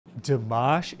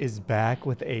Dimash is back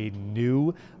with a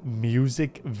new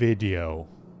music video.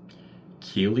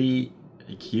 KIELI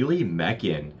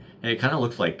MEKEN. It kind of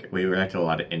looks like we react to a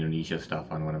lot of Indonesia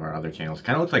stuff on one of our other channels.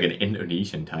 Kind of looks like an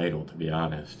Indonesian title, to be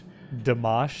honest.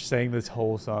 Dimash sang this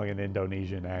whole song in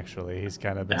Indonesian, actually. He's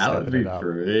kind of been That would stepping be it up.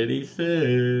 pretty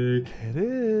sick. It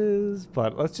is.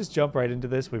 But let's just jump right into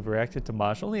this. We've reacted to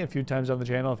Dimash only a few times on the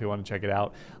channel. If you want to check it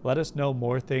out, let us know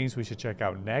more things we should check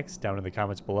out next down in the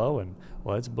comments below. And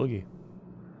let's boogie.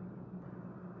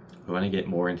 We want to get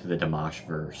more into the Dimash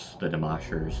verse, the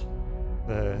Dimashers.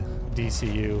 The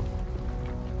DCU.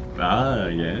 Ah,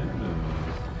 yeah.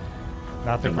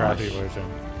 Not the Dimash crappy version.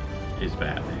 is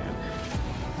Batman.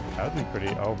 That would be pretty...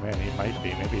 Oh, man, he might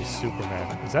be. Maybe he's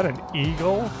Superman. Is that an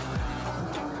eagle?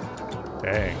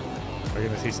 Dang. We're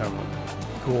going to see some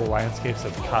cool landscapes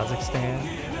of Kazakhstan.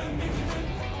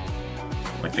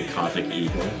 Like the Kazakh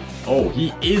eagle. Oh,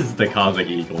 he is the Kazakh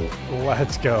eagle.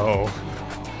 Let's go.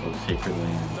 Oh, sacred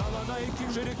land.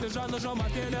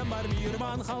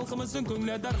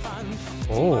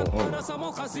 Oh.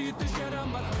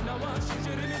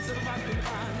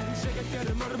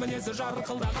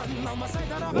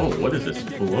 Whoa, what is this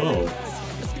flow?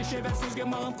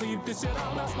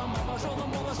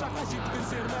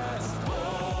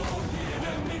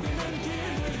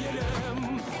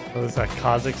 What is that?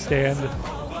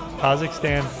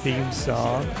 Kazakhstan theme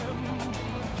song?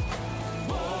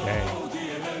 Dang.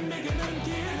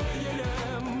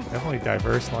 Definitely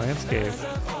diverse landscape.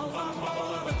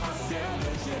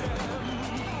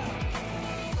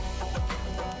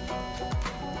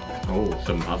 Oh,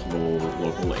 some possible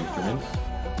local instruments.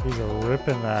 He's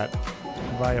ripping that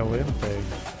violin thing.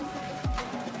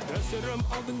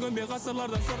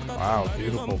 Wow,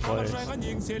 beautiful place. I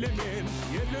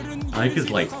like his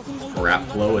like rap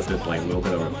flow with this like little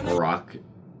bit of rock,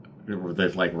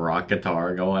 this like rock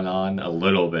guitar going on a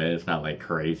little bit. It's not like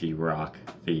crazy rock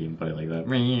theme, but like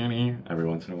that every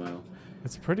once in a while.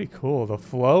 It's pretty cool. The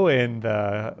flow in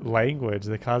the language,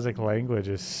 the Kazakh language,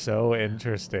 is so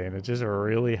interesting. It just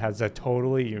really has a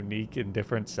totally unique and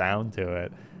different sound to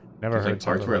it. Never There's heard like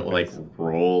parts where it like like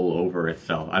roll over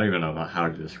itself. I don't even know how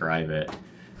to describe it.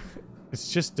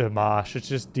 It's just Dimash. It's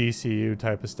just DCU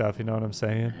type of stuff. You know what I'm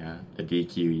saying? Yeah, the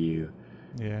DQU.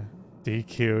 Yeah,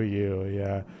 DQU.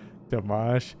 Yeah,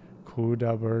 Dimash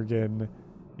Qudaibergen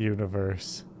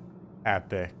universe,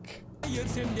 epic.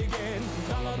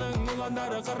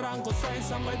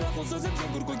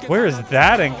 Where is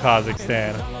that in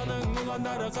Kazakhstan?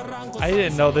 I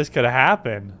didn't know this could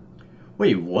happen.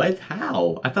 Wait, what?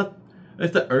 How? I thought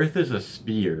if the Earth is a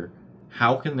sphere,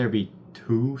 how can there be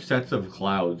two sets of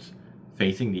clouds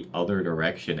facing the other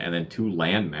direction and then two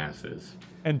land masses?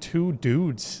 And two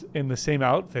dudes in the same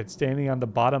outfit standing on the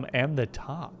bottom and the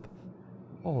top.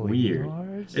 Holy Weird.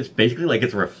 Lord. It's basically like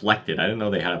it's reflected. I didn't know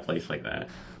they had a place like that.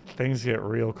 Things get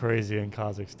real crazy in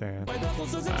Kazakhstan.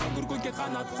 Wow.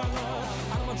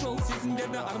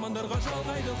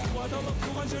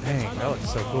 Dang, that looks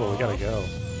so cool. We gotta go.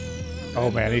 Oh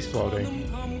man, he's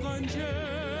floating.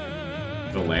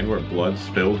 The land where blood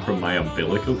spilled from my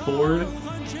umbilical cord?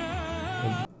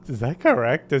 Is that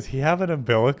correct? Does he have an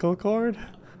umbilical cord?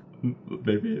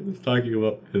 Maybe it was talking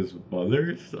about his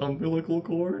mother's umbilical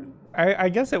cord? I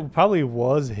guess it probably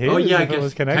was his. Oh yeah, I if it guess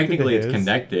was connected technically to it's his.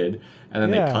 connected, and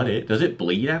then Yeah. they cut it. Does it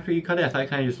bleed after you cut it? I thought it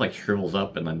kind of just like shrivels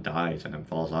up and then dies and then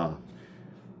falls off.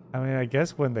 I mean, I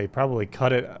guess when they probably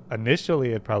cut it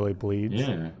initially, it probably bleeds.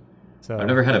 Yeah. So I've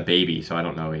never had a baby, so I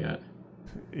don't know yet.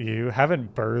 you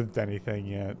haven't birthed anything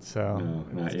yet, so No,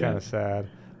 not it's yet. kind of sad.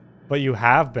 But you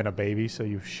have been a baby, so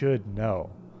you should know.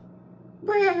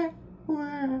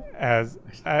 As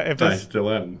if I this, still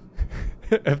am.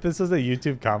 if this was a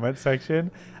YouTube comment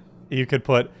section, you could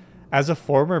put, as a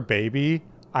former baby,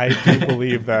 I do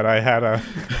believe that I had a...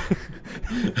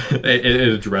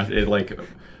 it like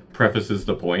prefaces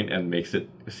the point and makes it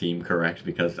seem correct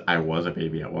because I was a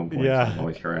baby at one point. Yeah. So I'm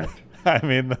always correct. I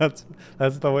mean, that's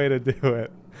the way to do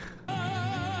it.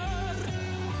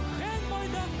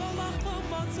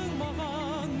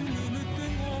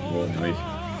 Well,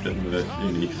 nice. This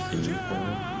unique scene for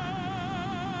it.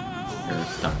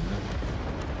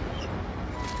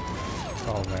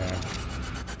 Oh man.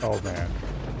 Oh man.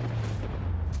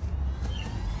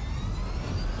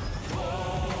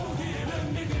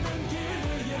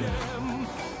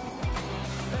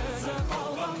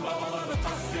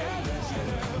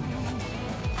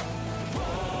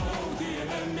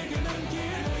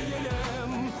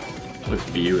 Looks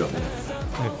beautiful.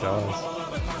 It does.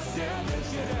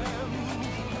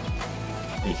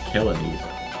 He's killing these.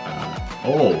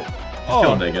 He's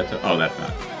killing they get to. Oh, that's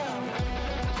not.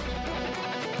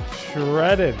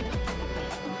 Shredded.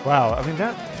 Wow, I mean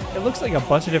it looks like a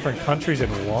bunch of different countries in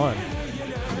one.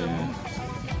 Yeah.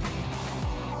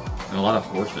 And a lot of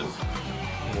horses.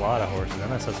 A lot of horses.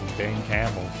 And I saw some dang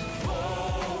camels.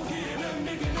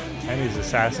 And he's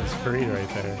Assassin's Creed right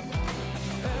there.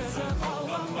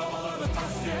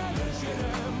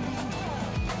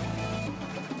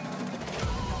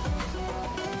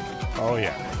 Oh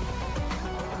yeah.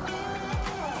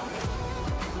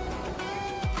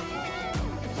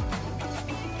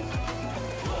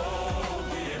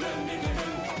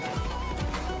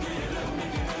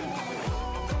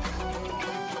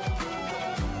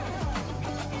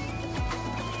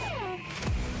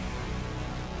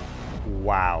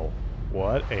 Wow,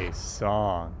 what a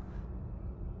song.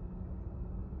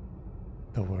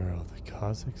 The world,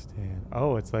 Kazakhstan.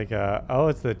 Oh, it's like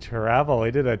it's the travel.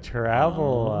 We did a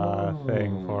travel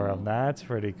thing for him. That's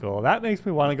pretty cool. That makes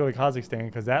me want to go to Kazakhstan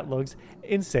because that looks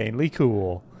insanely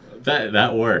cool.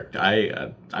 That worked.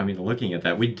 I mean, looking at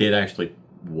that, we did actually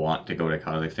want to go to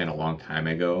Kazakhstan a long time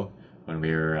ago. When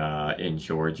we were in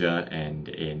Georgia and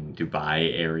in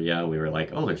Dubai area, we were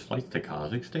like, oh, there's flights to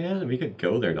Kazakhstan? We could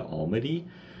go there to Almaty.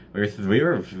 We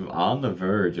were on the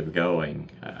verge of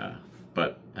going,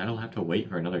 but that'll have to wait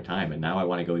for another time, and now I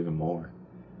want to go even more.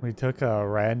 We took a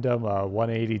random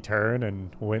 180 turn and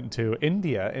went to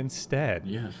India instead.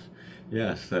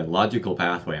 Yes, a logical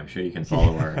pathway. I'm sure you can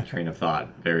follow our train of thought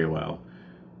very well.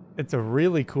 It's a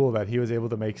really cool that he was able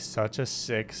to make such a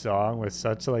sick song with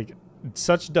such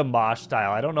Dimash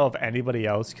style. I don't know if anybody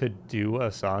else could do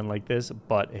a song like this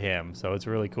but him. So it's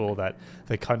really cool that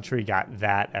the country got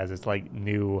that as its like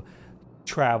new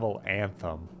travel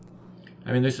anthem.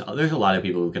 I mean, there's a lot of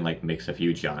people who can like mix a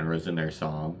few genres in their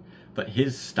song, but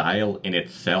his style in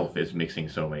itself is mixing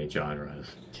so many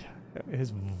genres. His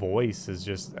voice is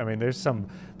just, I mean, there's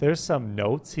some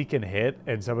notes he can hit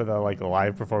in some of the like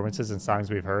live performances and songs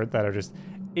we've heard that are just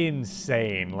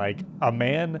insane. Like a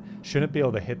man shouldn't be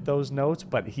able to hit those notes,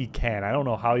 but he can. I don't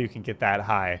know how you can get that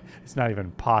high. It's not even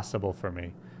possible for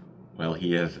me. Well,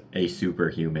 he is a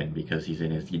superhuman because he's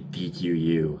in his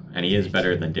DQU, and he is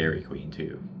better than Dairy Queen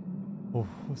too.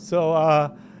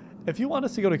 So if you want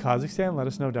us to go to Kazakhstan, let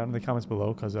us know down in the comments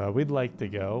below because we'd like to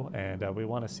go and we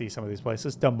want to see some of these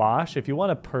places. Dimash, if you want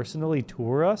to personally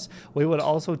tour us, we would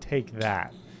also take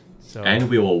that. So, and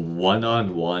we will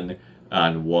one-on-two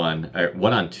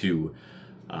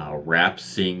rap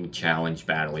sing challenge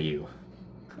battle you.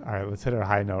 All right, let's hit our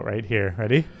high note right here.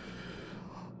 Ready?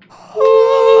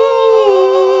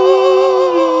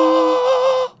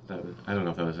 I don't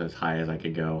know if that was as high as I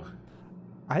could go.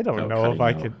 I don't know if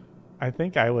I could. I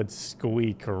think I would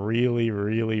squeak really,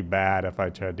 really bad if I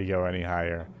tried to go any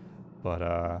higher. But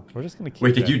we're just gonna keep.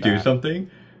 Wait, did you do something?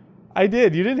 I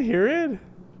did. You didn't hear it?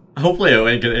 Hopefully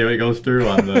it goes through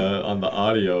on the on the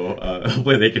audio.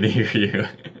 Hopefully they can hear you.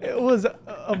 It was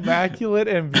immaculate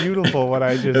and beautiful what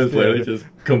I just did. It was literally just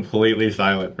completely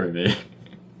silent for me.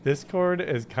 Discord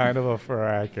is kind of a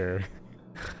fracker.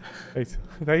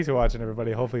 Thanks for watching,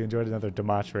 everybody. Hopefully you enjoyed another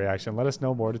Dimash reaction. Let us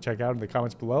know more to check out in the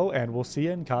comments below, and we'll see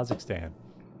you in Kazakhstan.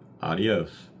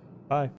 Adios. Bye.